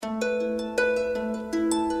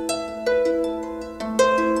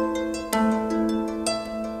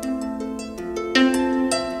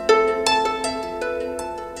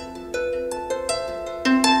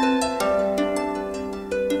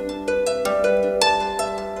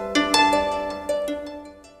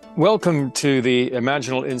Welcome to the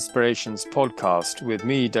Imaginal Inspirations podcast with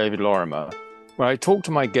me, David Lorimer, where I talk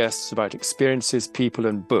to my guests about experiences, people,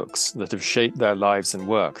 and books that have shaped their lives and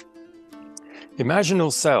work.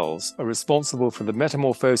 Imaginal cells are responsible for the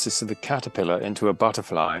metamorphosis of the caterpillar into a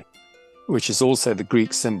butterfly, which is also the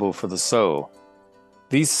Greek symbol for the soul.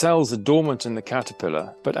 These cells are dormant in the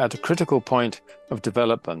caterpillar, but at a critical point of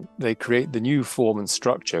development, they create the new form and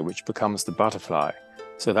structure which becomes the butterfly.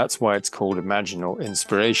 So that's why it's called Imaginal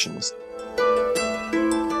Inspirations.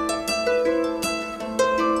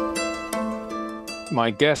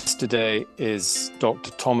 My guest today is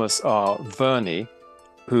Dr. Thomas R. Verny,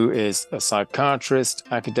 who is a psychiatrist,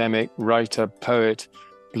 academic, writer, poet,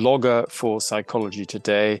 blogger for Psychology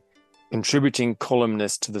Today, contributing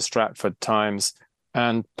columnist to the Stratford Times,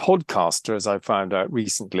 and podcaster, as I found out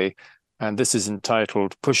recently. And this is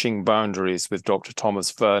entitled Pushing Boundaries with Dr.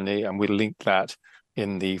 Thomas Verny, and we'll link that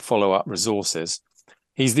in the follow-up resources.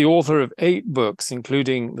 He's the author of 8 books,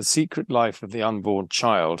 including The Secret Life of the Unborn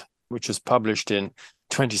Child, which was published in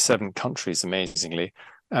 27 countries, amazingly,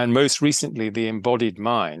 and most recently, The Embodied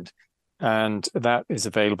Mind, and that is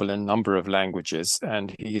available in a number of languages,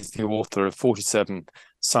 and he is the author of 47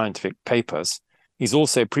 scientific papers. He's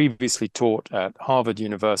also previously taught at Harvard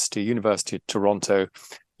University, University of Toronto,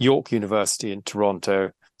 York University in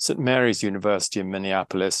Toronto, St. Mary's University in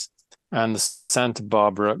Minneapolis, and the Santa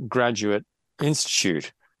Barbara Graduate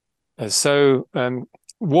Institute.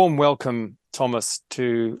 Warm welcome, Thomas,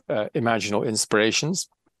 to Imaginal Inspirations.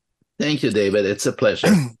 Thank you, David. It's a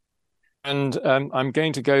pleasure. And I'm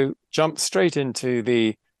going to jump straight into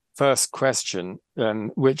the first question,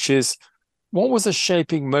 which is, what was a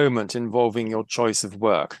shaping moment involving your choice of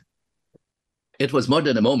work? It was more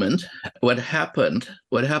than a moment. What happened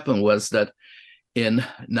was that in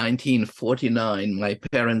 1949, my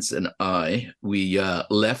parents and we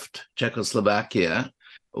left Czechoslovakia,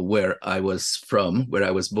 where I was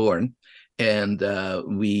born, and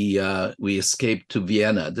we escaped to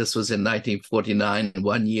Vienna. This was in 1949,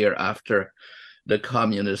 1 year after the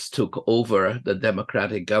communists took over the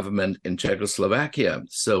democratic government in Czechoslovakia.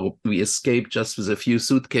 So we escaped just with a few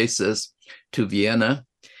suitcases to Vienna,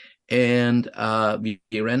 and we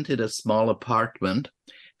rented a small apartment.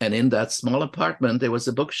 And in that small apartment, there was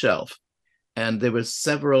a bookshelf, and there were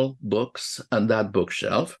several books on that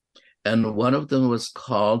bookshelf. And one of them was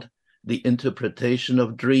called The Interpretation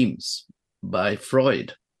of Dreams by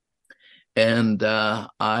Freud. And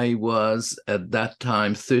I was at that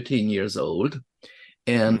time 13 years old.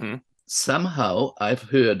 And somehow I've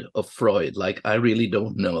heard of Freud, like I really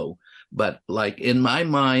don't know. But like in my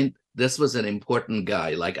mind, this was an important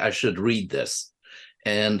guy, like I should read this.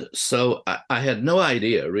 And so I had no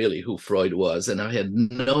idea really who Freud was, and I had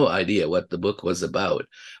no idea what the book was about,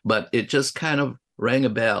 but it just kind of rang a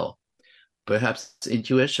bell, perhaps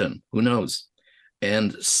intuition, who knows?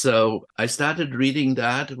 And so I started reading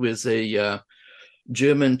that with a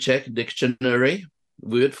German-Czech dictionary,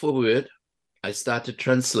 word for word. I started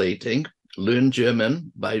translating, learned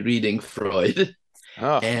German by reading Freud,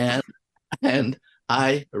 and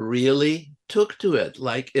I really took to it,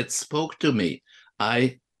 like it spoke to me.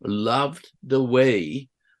 I loved the way,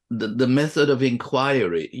 the method of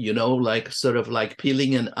inquiry, like sort of like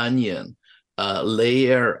peeling an onion,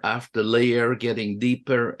 layer after layer, getting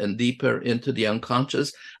deeper and deeper into the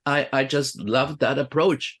unconscious. I just loved that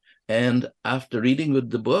approach. And after reading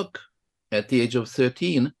with the book at the age of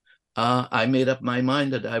 13, I made up my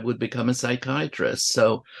mind that I would become a psychiatrist.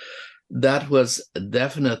 So that was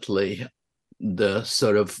definitely the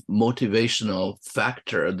sort of motivational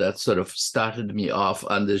factor that sort of started me off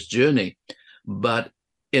on this journey. But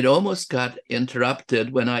it almost got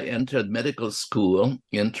interrupted when I entered medical school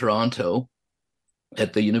in Toronto,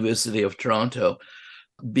 at the University of Toronto,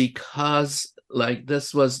 because like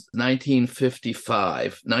this was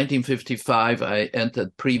 1955. 1955, I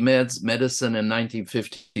entered pre-meds, medicine in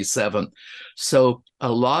 1957. So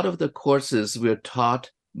a lot of the courses were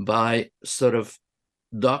taught by sort of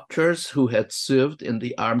doctors who had served in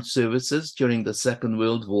the armed services during the Second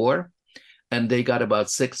World War, and they got about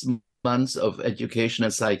 6 months of education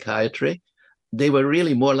in psychiatry. They were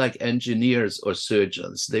really more like engineers or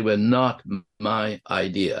surgeons. They were not my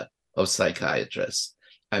idea of psychiatrists.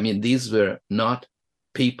 I mean, these were not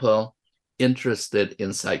people interested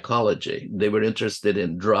in psychology. They were interested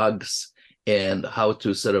in drugs and how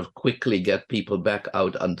to sort of quickly get people back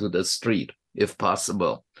out onto the street, if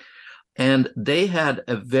possible. And they had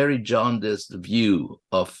a very jaundiced view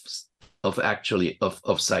of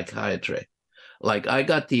psychiatry. Like I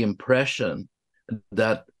got the impression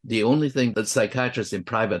that the only thing that psychiatrists in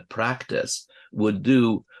private practice would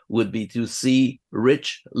do would be to see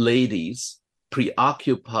rich ladies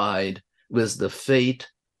preoccupied with the fate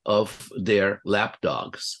of their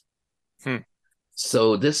lapdogs.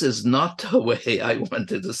 So this is not the way I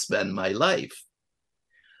wanted to spend my life.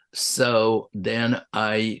 So then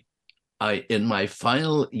I in my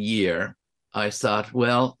final year, I thought,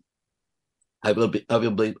 well, I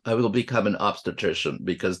will become an obstetrician,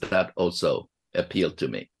 because that also appealed to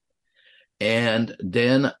me. And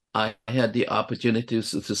then I had the opportunity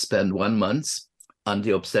to spend 1 month on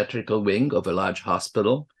the obstetrical wing of a large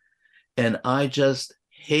hospital. And I just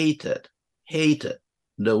hated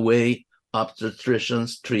the way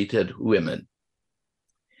obstetricians treated women.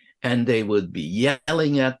 And they would be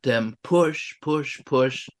yelling at them, push, push,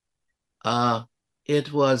 push.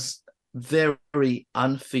 It was very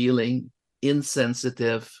unfeeling,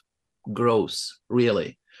 insensitive, gross,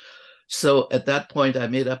 really. So at that point, I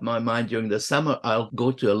made up my mind during the summer, I'll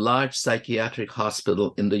go to a large psychiatric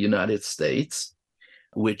hospital in the United States,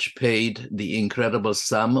 which paid the incredible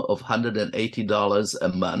sum of $180 a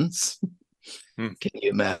month. Can you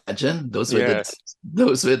imagine? Those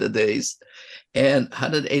were the days. And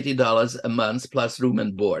 $180 a month plus room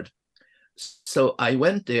and board. So I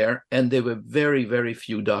went there, and there were very, very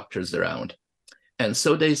few doctors around. And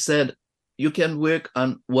so they said, you can work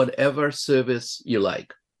on whatever service you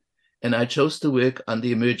like. And I chose to work on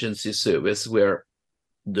the emergency service, where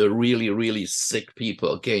the really, really sick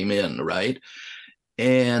people came in, right?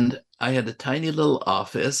 And I had a tiny little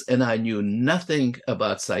office, and I knew nothing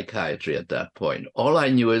about psychiatry at that point. All I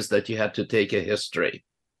knew is that you had to take a history.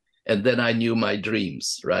 And then I knew my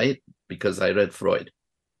dreams, right? Because I read Freud.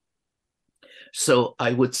 So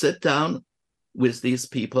I would sit down with these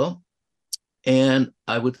people, and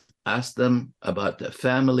I would ask them about their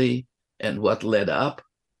family and what led up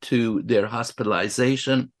to their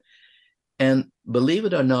hospitalization. And believe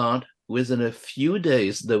it or not, within a few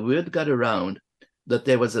days, the word got around that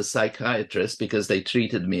there was a psychiatrist, because they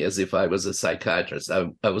treated me as if I was a psychiatrist.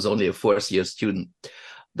 I was only a fourth-year student.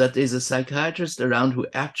 That there's a psychiatrist around who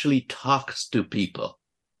actually talks to people,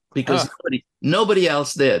 because nobody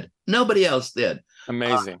else did. Nobody else did.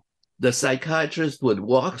 Amazing. The psychiatrist would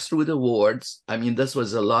walk through the wards. I mean, this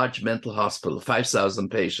was a large mental hospital, 5,000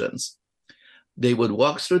 patients. They would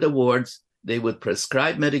walk through the wards, they would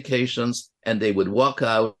prescribe medications, and they would walk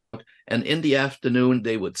out. And in the afternoon,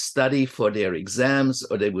 they would study for their exams,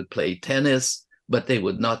 or they would play tennis, but they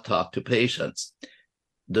would not talk to patients.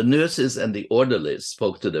 The nurses and the orderlies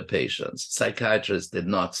spoke to the patients. Psychiatrists did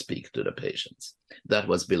not speak to the patients. That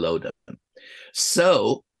was below them.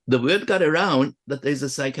 So the word got around that there's a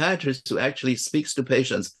psychiatrist who actually speaks to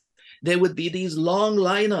patients. There would be these long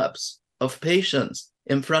lineups of patients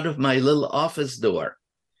in front of my little office door.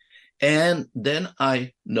 And then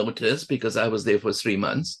I noticed, because I was there for 3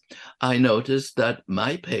 months, I noticed that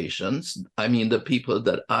my patients, I mean, the people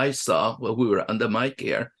that I saw who were under my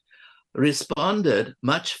care, responded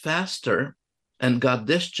much faster and got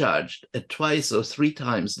discharged at 2 or 3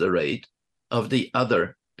 times the rate of the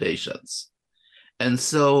other patients. And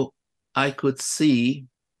so I could see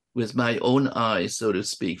with my own eyes, so to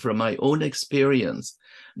speak, from my own experience,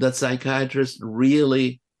 that psychiatrists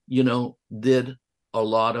really, did a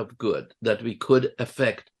lot of good, that we could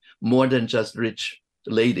affect more than just rich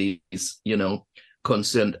ladies,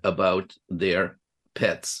 concerned about their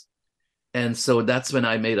pets. And so that's when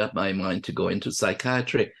I made up my mind to go into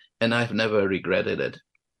psychiatry, and I've never regretted it.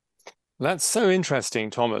 That's so interesting,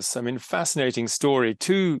 Thomas. I mean, fascinating story.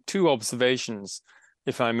 Two observations,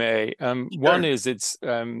 if I may. Sure. One is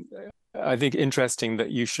I think interesting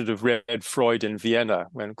that you should have read Freud in Vienna,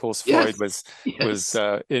 when, of course, Freud was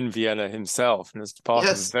in Vienna himself, and was part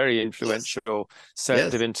of a very influential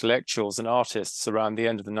set of intellectuals and artists around the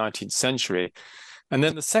end of the 19th century. And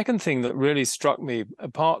then the second thing that really struck me,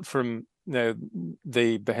 apart from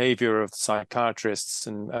the behavior of psychiatrists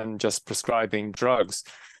and just prescribing drugs,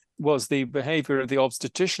 was the behavior of the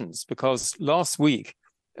obstetricians. Because last week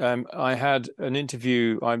I had an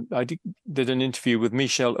interview. I did an interview with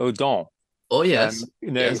Michel Audin. Oh yes,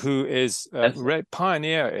 who is a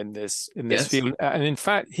pioneer in this field. And in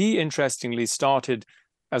fact, he interestingly started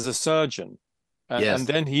as a surgeon, and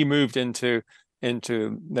then he moved into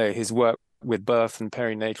his work with birth and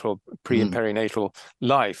perinatal, pre and perinatal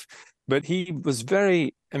life. But he was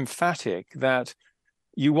very emphatic that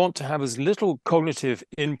you want to have as little cognitive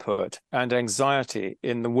input and anxiety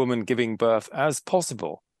in the woman giving birth as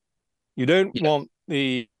possible. You don't want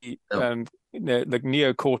the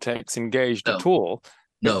neocortex engaged at all.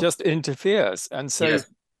 It just interferes. And so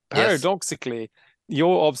paradoxically,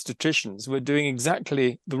 your obstetricians were doing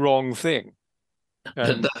exactly the wrong thing.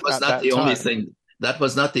 That was not the only thing. That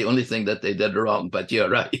was not the only thing that they did wrong, but you're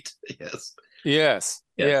right. Yes.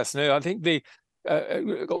 No, I think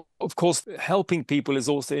of course, helping people is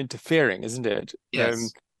also interfering, isn't it?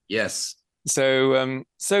 Yes, yes, So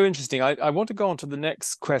interesting. I want to go on to the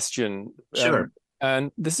next question, sure.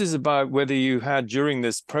 and this is about whether you had during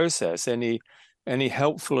this process any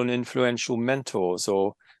helpful and influential mentors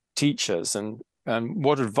or teachers, and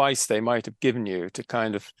what advice they might have given you to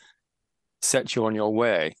kind of set you on your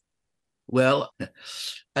way. Well,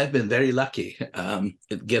 I've been very lucky.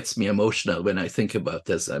 It gets me emotional when I think about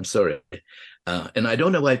this. I'm sorry. And I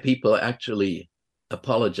don't know why people actually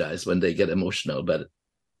apologize when they get emotional, but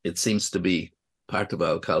it seems to be part of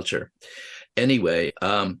our culture. Anyway,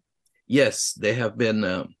 yes, there have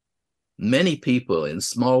been many people in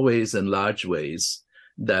small ways and large ways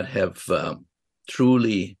that have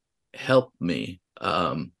truly helped me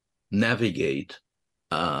navigate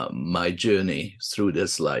my journey through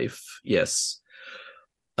this life. Yes.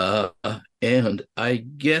 Uh, and I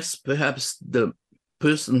guess perhaps the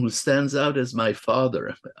person who stands out is my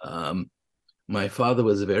father. My father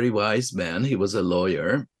was a very wise man. He was a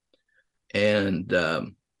lawyer, and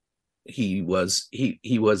he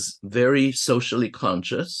was very socially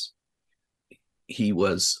conscious. He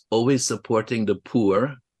was always supporting the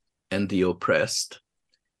poor and the oppressed.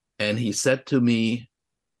 And he said to me,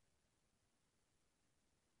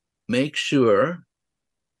 make sure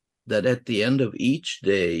that at the end of each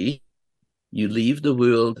day, you leave the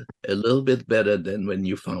world a little bit better than when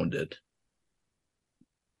you found it.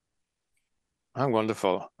 Oh,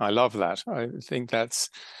 wonderful. I love that. I think that's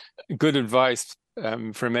good advice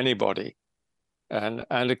from anybody. And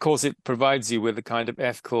of course, it provides you with a kind of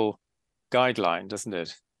ethical guideline, doesn't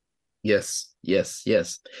it? Yes, yes,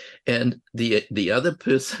 yes. And the other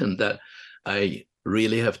person that I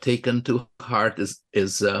really have taken to heart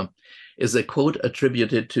is a quote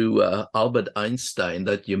attributed to Albert Einstein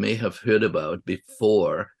that you may have heard about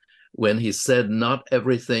before, when he said, "Not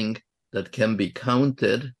everything that can be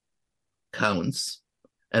counted counts,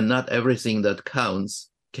 and not everything that counts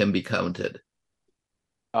can be counted."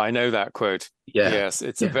 I know that quote. Yeah, Yes,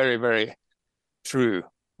 it's a yeah. very, very true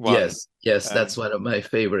one. Yes, yes, Um, that's one of my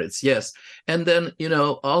favorites. Yes. And then,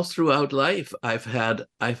 all throughout life, I've had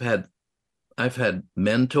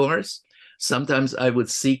mentors. Sometimes I would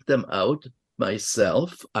seek them out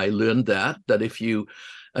myself. I learned that if you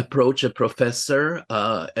approach a professor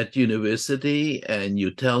at university and you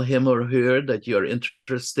tell him or her that you're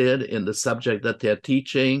interested in the subject that they're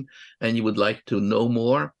teaching and you would like to know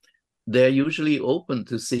more, they're usually open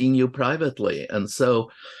to seeing you privately. And so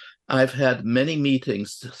I've had many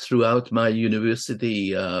meetings throughout my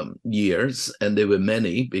university years, and there were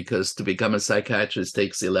many because to become a psychiatrist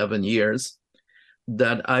takes 11 years,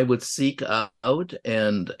 that I would seek out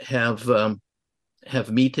and have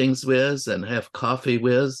meetings with and have coffee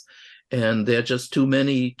with, and they're just too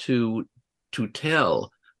many to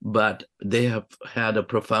tell, but they have had a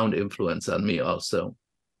profound influence on me also.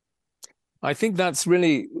 I think that's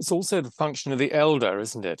really, it's also the function of the elder,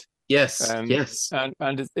 isn't it? Yes, Um, yes,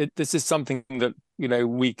 this is something that,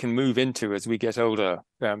 we can move into as we get older,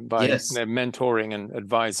 by yes, mentoring and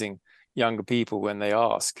advising younger people when they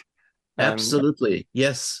ask. Um, absolutely.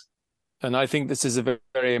 Yes, and I think this is a very,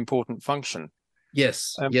 very important function.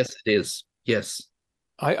 yes, Um, yes, it is. Yes,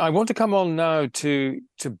 I want to come on now to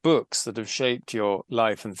books that have shaped your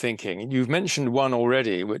life and thinking. And you've mentioned one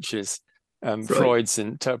already, which is Freud. Freud's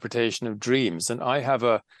interpretation of dreams. And I have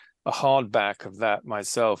a hardback of that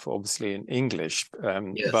myself, obviously in English,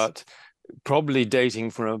 Yes. but probably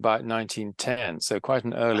dating from about 1910. So quite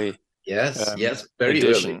an early Yes, yes, very early.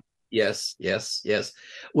 edition. Yes, yes, yes.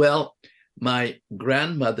 Well, my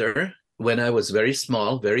grandmother, when I was very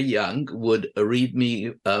small, very young, would read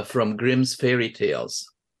me from Grimm's fairy tales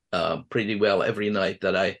pretty well every night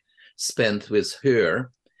that I spent with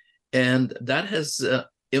her. And that has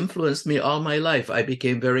influenced me all my life. I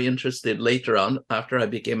became very interested later on, after I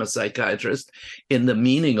became a psychiatrist, in the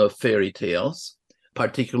meaning of fairy tales,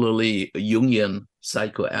 particularly Jungian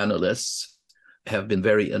psychoanalysts have been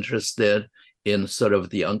very interested in sort of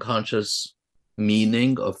the unconscious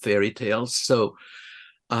meaning of fairy tales. So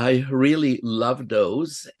I really loved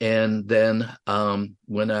those. And then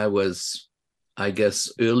when I was, I guess,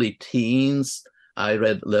 early teens, I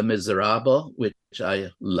read Les Miserables, which I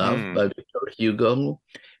love, Mm. by Victor Hugo.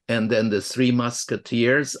 And then The Three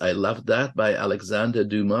Musketeers, I loved that, by Alexander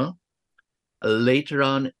Dumas. Later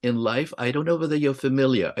on in life, I don't know whether you're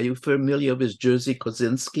familiar. Are you familiar with Jerzy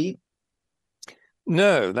Kosinski?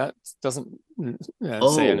 No, that doesn't say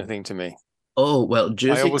Oh, anything to me. oh, well, I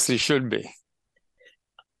Jerzy, obviously should be.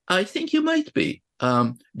 I think you might be.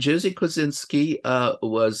 Jerzy Kosinski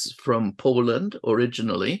was from Poland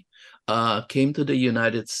originally, came to the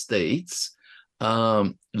United States,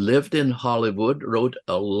 lived in Hollywood, wrote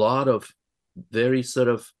a lot of very sort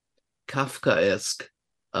of Kafkaesque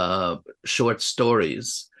short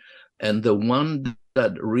stories. And the one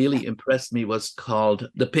that really impressed me was called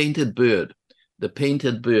The Painted Bird. The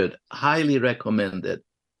Painted Bird, highly recommended.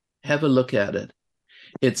 Have a look at it.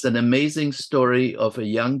 It's an amazing story of a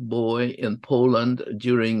young boy in Poland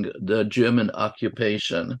during the German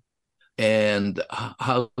occupation and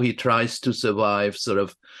how he tries to survive, sort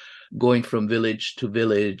of going from village to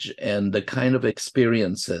village, and the kind of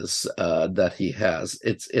experiences that he has.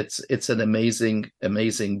 It's an amazing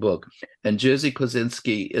book. And Jerzy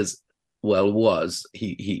Kosinski was,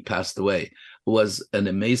 he passed away, was an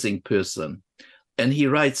amazing person. And he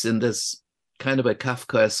writes in this kind of a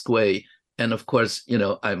Kafkaesque way. And of course,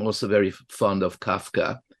 I'm also very fond of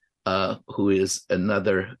Kafka, who is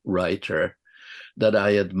another writer that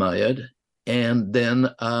I admired. And then,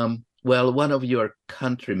 one of your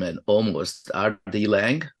countrymen, almost, R.D.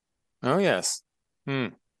 Laing. Oh, yes.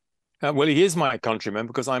 Well, he is my countryman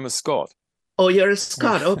because I'm a Scot. Oh, you're a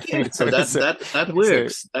Scot. Okay, so that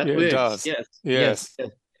works. That works. It does. Yes.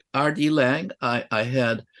 R.D. Laing,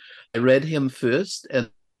 I read him first, and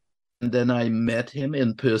then I met him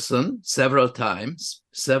in person several times.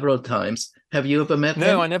 Have you ever met him?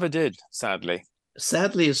 No, I never did, sadly.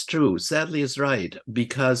 Sadly is true. Sadly is right,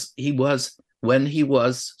 because when he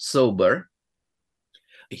was sober,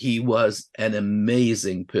 he was an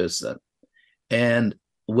amazing person. And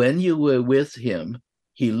when you were with him,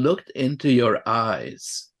 he looked into your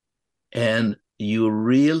eyes and you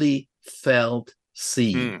really felt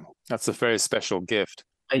seen. That's a very special gift.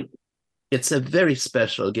 It's a very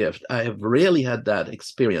special gift. I have rarely had that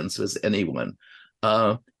experience with anyone.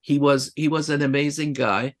 He was an amazing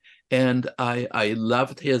guy. And I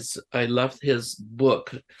loved his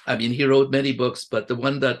book. I mean, he wrote many books, but the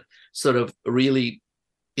one that sort of really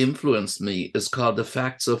influenced me is called The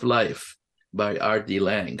Facts of Life by R.D.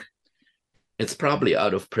 Laing. It's probably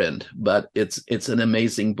out of print, but it's an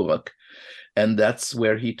amazing book. And that's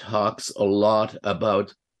where he talks a lot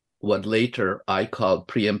about what later I called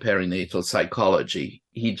pre- and perinatal psychology.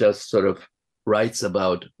 He just sort of writes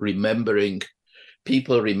about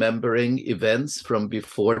people remembering events from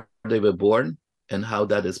before they were born and how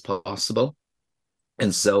that is possible.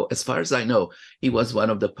 And so, as far as I know, he was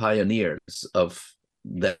one of the pioneers of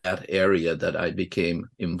that area that I became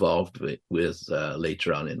involved with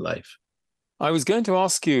later on in life. I was going to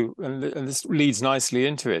ask you, and this leads nicely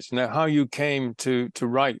into it, how you came to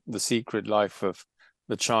write The Secret Life of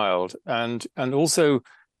the Child, and also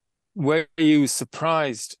were you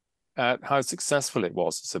surprised at how successful it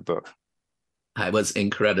was as a book? I was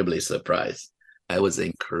incredibly surprised. The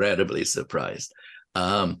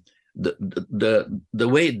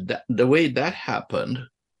way that happened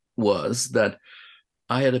was that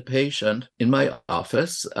I had a patient in my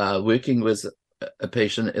office, working with a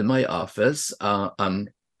patient in my office on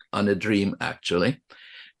a dream, actually,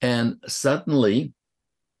 and suddenly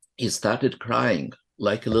he started crying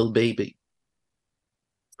like a little baby.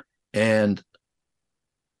 And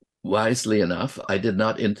wisely enough, I did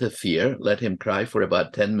not interfere, let him cry for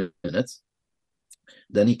about 10 minutes.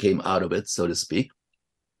 Then he came out of it, so to speak.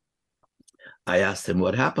 I asked him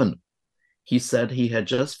what happened. He said he had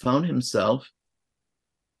just found himself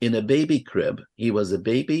in a baby crib. He was a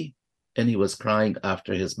baby and he was crying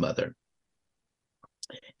after his mother.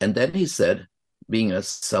 And then he said, being a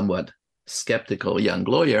somewhat skeptical young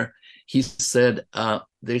lawyer, he said,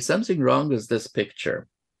 there's something wrong with this picture,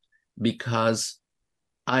 because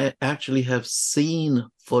I actually have seen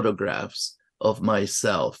photographs of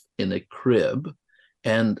myself in a crib,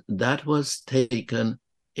 and that was taken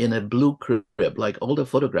in a blue crib, like all the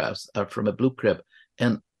photographs are from a blue crib.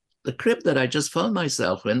 And the crib that I just found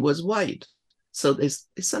myself in was white. So there's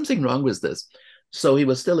something wrong with this. So he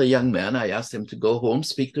was still a young man. I asked him to go home,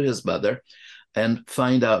 speak to his mother, and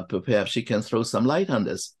find out perhaps she can throw some light on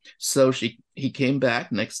this. So he came back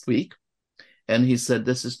next week, and he said,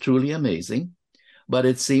 this is truly amazing. But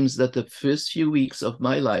it seems that the first few weeks of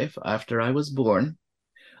my life after I was born,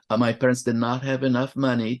 my parents did not have enough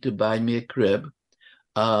money to buy me a crib.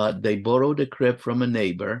 They borrowed a crib from a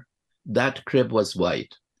neighbor. That crib was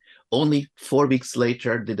white. Only 4 weeks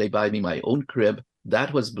later did they buy me my own crib.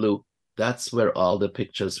 That was blue. That's where all the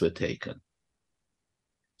pictures were taken.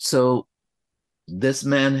 So this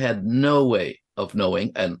man had no way of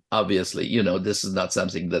knowing. And obviously, this is not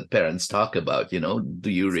something that parents talk about. Do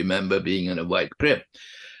you remember being in a white crib?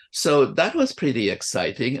 So that was pretty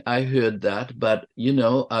exciting. I heard that, but,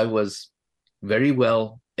 I was very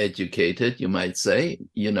well educated, you might say,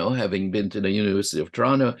 having been to the University of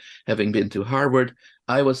Toronto, having been to Harvard,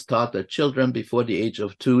 I was taught that children before the age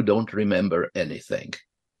of 2 don't remember anything.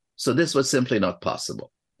 So this was simply not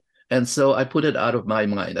possible. And so I put it out of my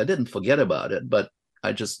mind. I didn't forget about it, but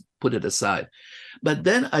I just put it aside. But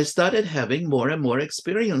then I started having more and more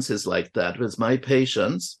experiences like that with my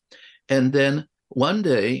patients. And then one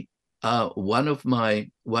day, one of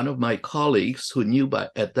my colleagues who knew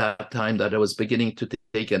at that time that I was beginning to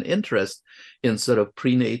take an interest in sort of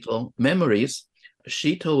prenatal memories,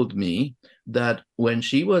 she told me that when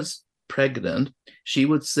she was pregnant, she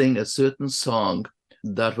would sing a certain song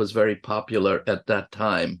that was very popular at that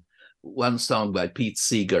time, one song by Pete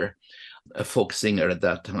Seeger, a folk singer at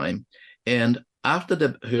that time. And after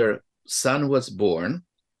her son was born,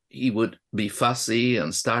 he would be fussy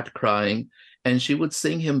and start crying, and she would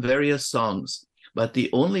sing him various songs. But the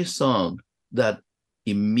only song that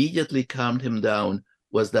immediately calmed him down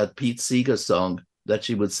was that Pete Seeger song that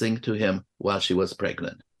she would sing to him while she was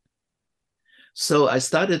pregnant. So I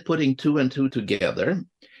started putting two and two together.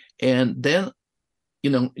 And then,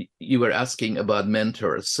 you were asking about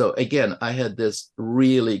mentors. So again, I had this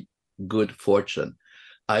really good fortune.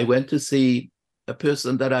 I went to see a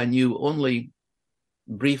person that I knew only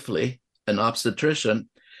briefly, an obstetrician,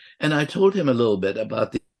 and I told him a little bit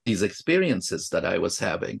about these experiences that I was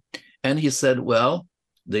having. And he said, well,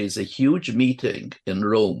 there's a huge meeting in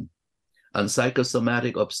Rome on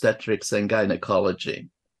psychosomatic obstetrics and gynecology.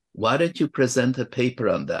 Why don't you present a paper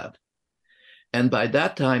on that? And by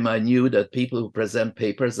that time, I knew that people who present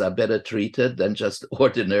papers are better treated than just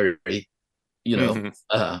ordinary,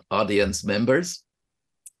 audience members,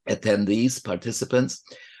 attendees, participants.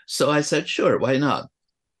 So I said, sure, why not?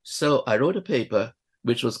 So I wrote a paper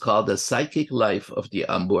which was called The Psychic Life of the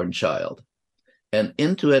Unborn Child. And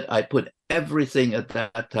into it, I put everything at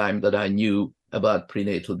that time that I knew about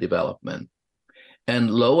prenatal development. And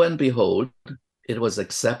lo and behold, it was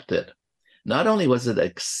accepted. Not only was it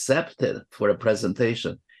accepted for a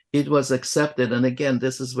presentation, it was accepted. And again,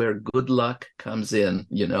 this is where good luck comes in.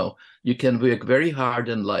 You can work very hard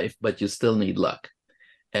in life, but you still need luck.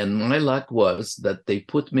 And my luck was that they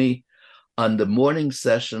put me on the morning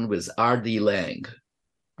session with R.D. Laing.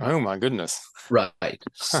 Oh, my goodness. Right.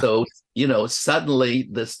 So, suddenly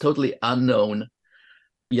this totally unknown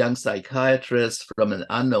young psychiatrist from an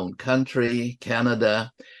unknown country,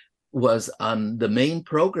 Canada, was on the main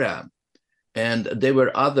program. And there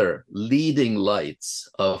were other leading lights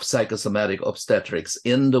of psychosomatic obstetrics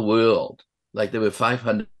in the world. Like there were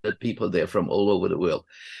 500 people there from all over the world.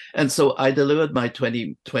 And so I delivered my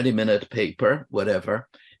 20-minute paper, whatever,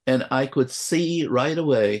 and I could see right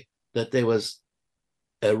away that there was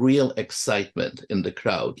a real excitement in the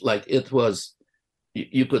crowd. Like it was,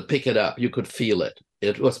 you could pick it up, you could feel it.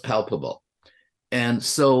 It was palpable. And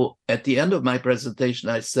so at the end of my presentation,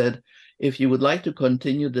 I said, if you would like to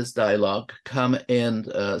continue this dialogue, come and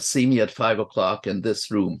see me at 5 o'clock in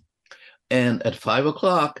this room. And at 5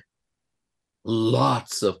 o'clock,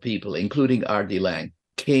 lots of people, including R.D. Laing,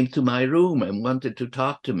 came to my room and wanted to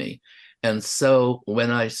talk to me. And so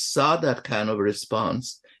when I saw that kind of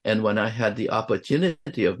response, and when I had the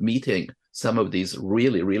opportunity of meeting some of these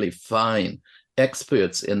really, really fine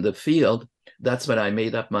experts in the field, that's when I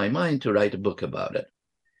made up my mind to write a book about it.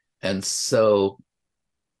 And so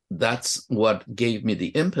that's what gave me the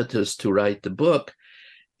impetus to write the book.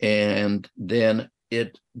 And then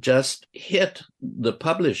it just hit the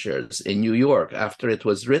publishers in New York after it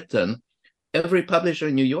was written. Every publisher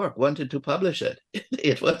in New York wanted to publish it.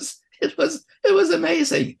 It was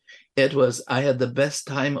amazing. I had the best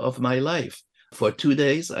time of my life. For 2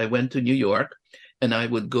 days, I went to New York, and I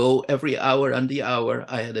would go every hour on the hour.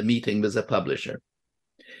 I had a meeting with a publisher.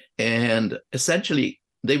 And essentially,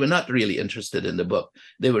 they were not really interested in the book.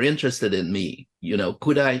 They were interested in me.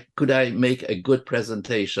 Could I make a good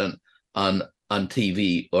presentation on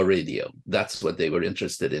TV or radio? That's what they were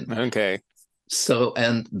interested in. Okay. So,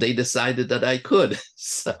 and they decided that I could.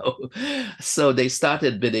 So they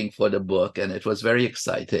started bidding for the book, and it was very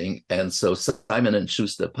exciting. And so Simon &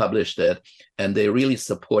 Schuster published it, and they really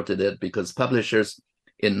supported it because publishers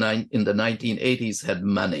in the 1980s had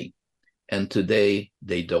money, and today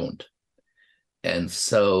they don't. And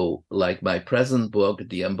so, like my present book,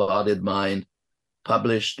 The Embodied Mind,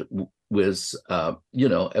 published with, a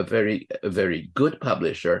very good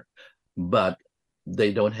publisher, but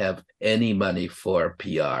they don't have any money for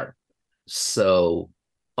PR. So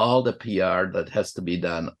all the PR that has to be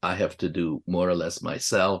done, I have to do more or less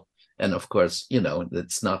myself. And of course,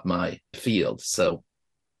 it's not my field. So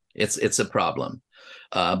it's a problem.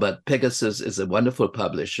 But Pegasus is a wonderful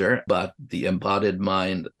publisher, but The Embodied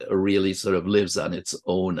Mind really sort of lives on its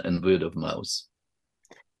own and word of mouth.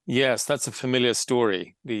 Yes, that's a familiar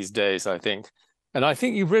story these days, I think. And I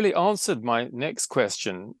think you've really answered my next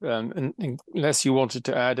question, unless you wanted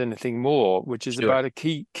to add anything more, which is Sure. about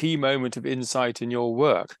a key moment of insight in your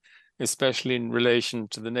work, especially in relation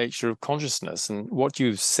to the nature of consciousness and what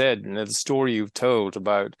you've said and the story you've told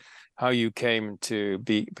about how you came to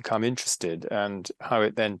become interested and how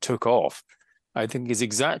it then took off. I think is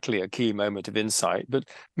exactly a key moment of insight. But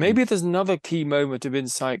maybe there's another key moment of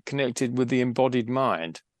insight connected with the embodied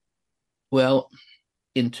mind. Well,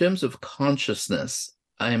 in terms of consciousness,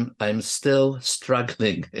 I'm still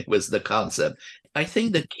struggling with the concept. I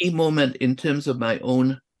think the key moment in terms of my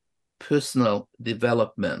own personal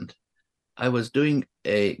development, I was doing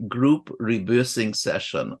a group rebirthing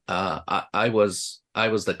session. I was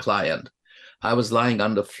the client. I was lying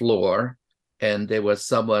on the floor, and there was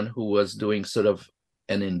someone who was doing sort of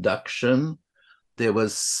an induction. There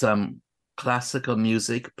was some classical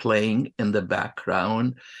music playing in the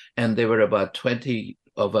background, and there were about 20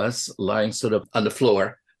 of us lying sort of on the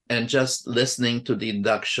floor and just listening to the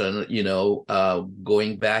induction,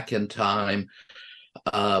 going back in time,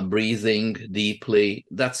 breathing deeply,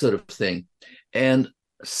 that sort of thing. And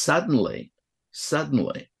suddenly,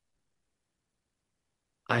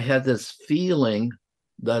 I had this feeling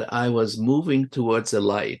that I was moving towards a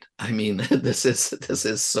light. I mean, this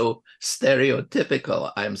is so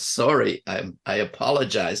stereotypical. I'm sorry. I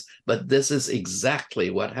apologize, but this is exactly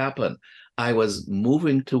what happened. I was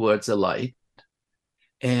moving towards a light,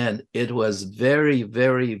 and it was very,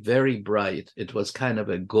 very, very bright. It was kind of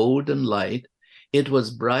a golden light. It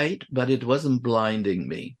was bright, but it wasn't blinding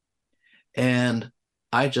me. And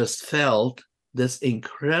I just felt this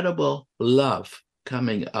incredible love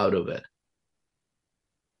coming out of it.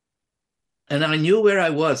 And I knew where I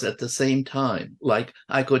was at the same time. Like,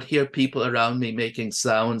 I could hear people around me making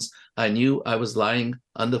sounds. I knew I was lying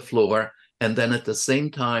on the floor. And then at the same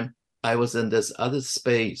time, I was in this other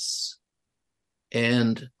space.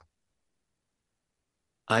 And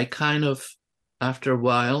I kind of, after a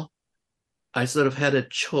while, I sort of had a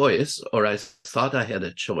choice, or I thought I had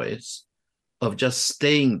a choice of just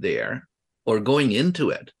staying there or going into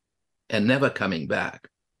it and never coming back,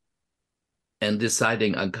 and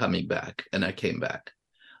deciding on coming back. And I came back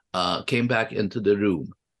into the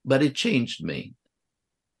room, but it changed me.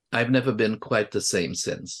 I've never been quite the same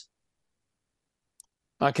since.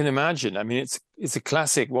 I can imagine. I mean, it's a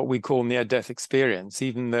classic, what we call near-death experience,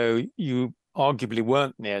 even though you arguably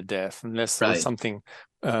weren't near death, unless there was Right. something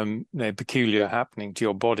peculiar happening to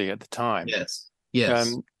your body at the time. Yes. Yes.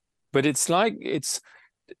 Um, but it's like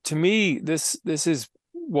to me, this is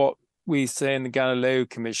what we say in the Galileo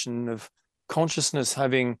Commission of consciousness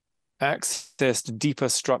having access to deeper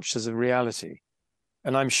structures of reality.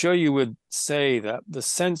 And I'm sure you would say that the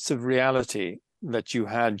sense of reality that you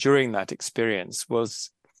had during that experience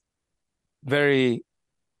was very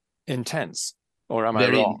intense, or am I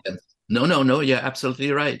Very wrong? intense. No, no, no. Yeah,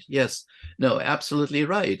 absolutely right. Yes. No, absolutely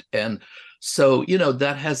right. And so,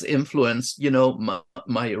 that has influenced,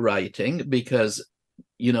 my writing, because,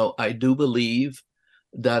 I do believe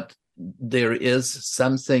that there is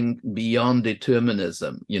something beyond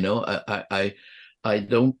determinism. I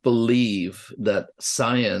don't believe that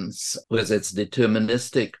science, with its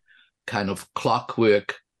deterministic kind of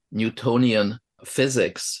clockwork Newtonian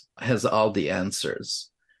physics, has all the answers.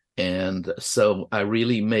 And so I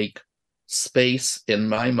really make space in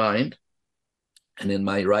my mind and in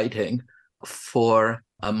my writing for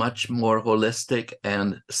a much more holistic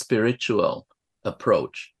and spiritual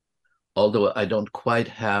approach, although I don't quite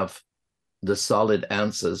have the solid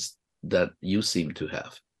answers that you seem to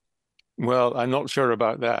have. Well, I'm not sure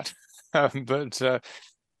about that. But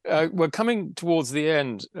we're coming towards the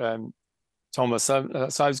end, Thomas. So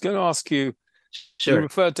I was going to ask you, you Sure.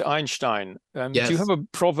 referred to Einstein. Do you have Yes, a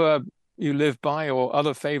proverb you live by or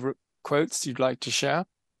other favorite quotes you'd like to share?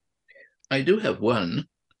 I do have one.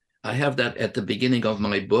 I have that at the beginning of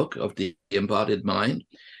my book, of The Embodied Mind,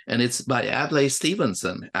 and it's by Adlai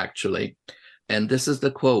Stevenson, actually. And this is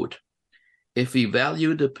the quote: "If we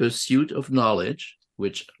value the pursuit of knowledge,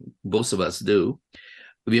 which most of us do,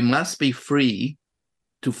 we must be free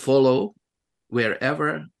to follow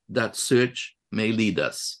wherever that search may lead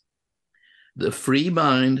us. The free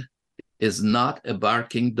mind is not a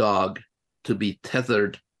barking dog to be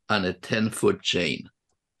tethered on a 10-foot chain."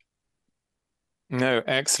 No,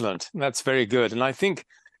 excellent. That's very good. And I think,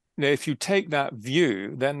 if you take that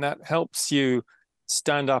view, then that helps you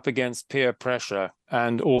stand up against peer pressure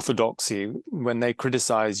and orthodoxy when they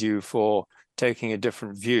criticize you for taking a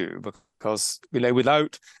different view, because,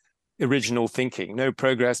 without original thinking, no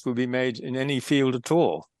progress will be made in any field at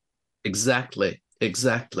all. Exactly,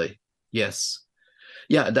 exactly. Yes.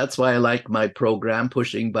 Yeah, that's why I like my program,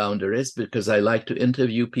 Pushing Boundaries, because I like to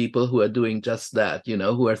interview people who are doing just that,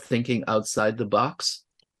 who are thinking outside the box.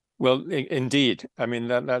 Well, indeed. I mean,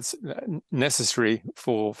 that's necessary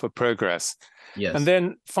for progress. And Yes.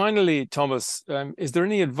 then finally, Thomas, is there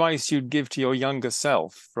any advice you'd give to your younger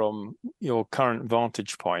self from your current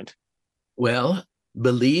vantage point? Well,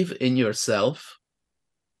 believe in yourself,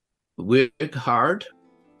 work hard,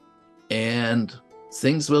 and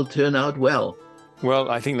things will turn out well.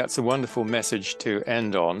 Well, I think that's a wonderful message to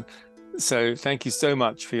end on. So thank you so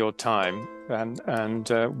much for your time, and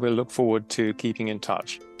we'll look forward to keeping in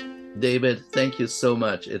touch. David, thank you so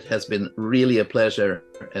much. It has been really a pleasure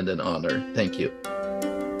and an honor. Thank you.